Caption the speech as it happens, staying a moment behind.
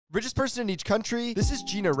Richest person in each country, this is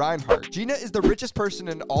Gina Rinehart. Gina is the richest person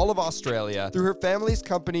in all of Australia through her family's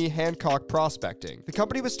company, Hancock Prospecting. The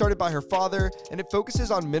company was started by her father, and it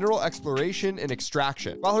focuses on mineral exploration and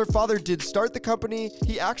extraction. While her father did start the company,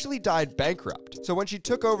 he actually died bankrupt. So when she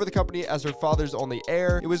took over the company as her father's only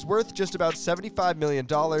heir, it was worth just about $75 million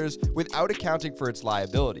without accounting for its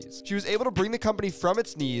liabilities. She was able to bring the company from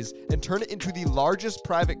its knees and turn it into the largest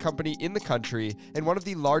private company in the country and one of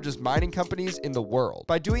the largest mining companies in the world.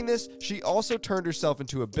 By doing this, she also turned herself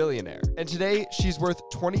into a billionaire, and today she's worth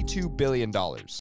 $22 billion.